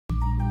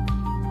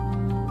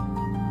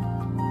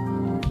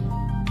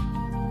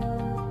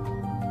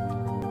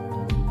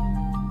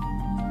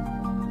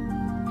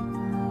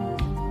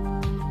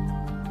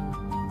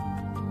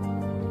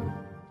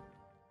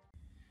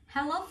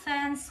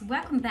fans,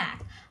 welcome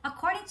back.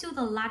 According to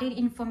the latest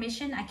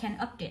information I can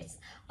update,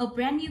 a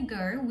brand new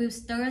girl will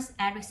stir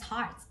Eric's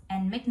heart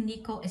and make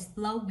Nicole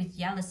explode with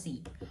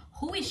jealousy.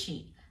 Who is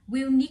she?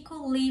 Will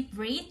Nicole leave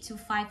Rafe to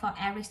fight for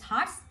Eric's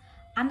heart?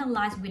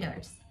 Analyze with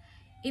us.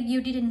 If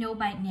you didn't know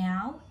by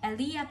now,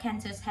 Elia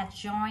Cantus has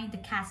joined the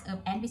cast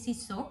of NBC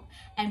soap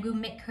and will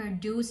make her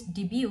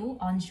debut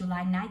on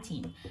July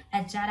 19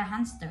 as Jada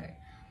Hunter,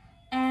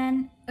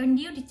 and a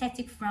new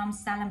detective from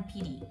Salem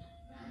PD.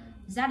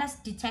 Jada's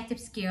detective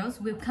skills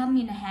will come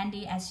in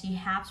handy as she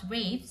helps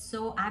Rafe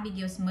solve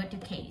Abigail's murder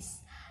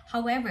case.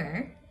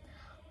 However,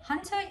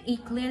 Hunter is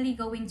clearly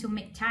going to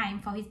make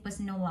time for his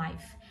personal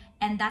life,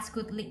 and that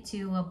could lead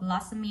to a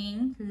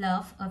blossoming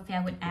love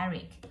affair with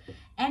Eric.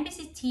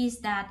 NBC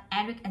teased that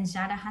Eric and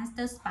Jada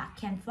Hunter's spark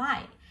can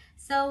fly,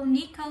 so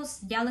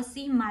Nicole's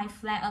jealousy might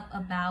flare up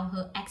about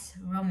her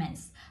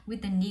ex-romance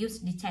with the new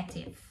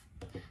detective.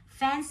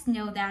 Fans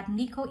know that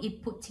Nicole is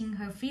putting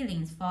her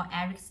feelings for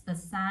Eric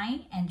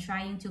aside and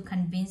trying to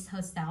convince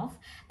herself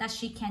that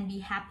she can be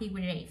happy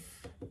with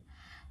Rafe.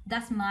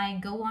 That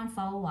might go on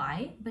for a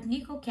while, but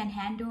Nicole can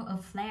handle a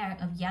flare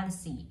of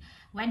jealousy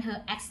when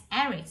her ex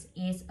Eric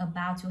is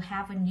about to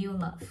have a new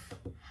love.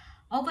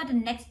 Over the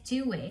next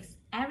 2 weeks,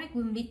 Eric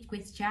will meet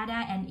with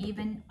Jada and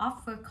even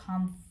offer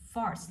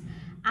comfort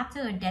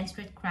after a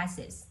dangerous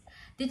crisis.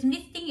 This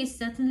meeting is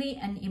certainly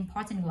an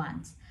important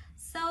one,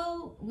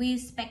 so we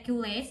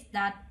speculate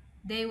that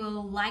they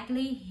will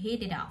likely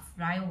hit it off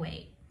right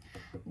away,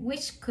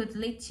 which could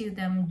lead to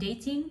them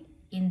dating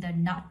in the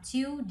not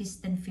too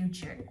distant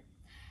future.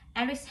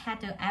 Eric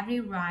had every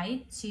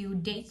right to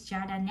date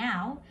Jada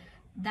now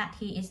that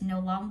he is no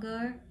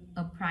longer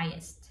a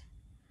priest.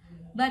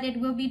 But it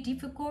will be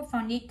difficult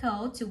for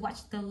Nicole to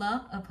watch the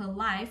love of her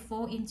life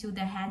fall into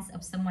the hands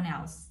of someone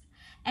else.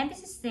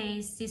 NBC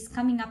says she's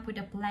coming up with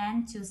a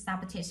plan to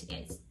sabotage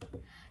it.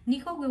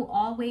 Nicole will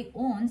always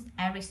own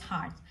Eric's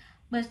heart,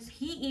 but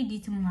he is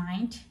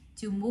determined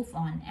to move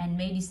on and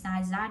may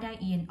decide Jada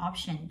is an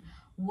option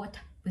worth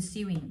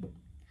pursuing.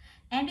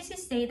 NBC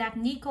says that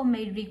Nicole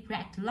may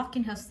regret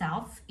locking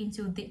herself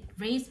into the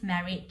Rafe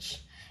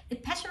marriage,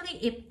 especially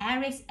if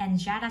Eric and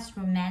Jada's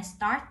romance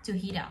start to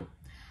heat up.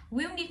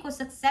 Will Nicole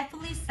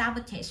successfully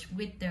sabotage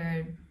with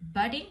the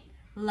budding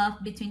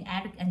love between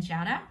Eric and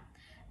Jada?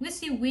 Will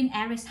she win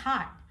Eric's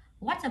heart?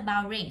 What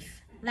about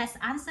Rafe? Let's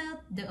answer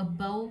the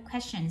above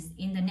questions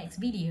in the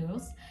next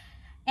videos.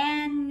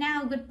 And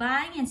now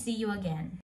goodbye and see you again.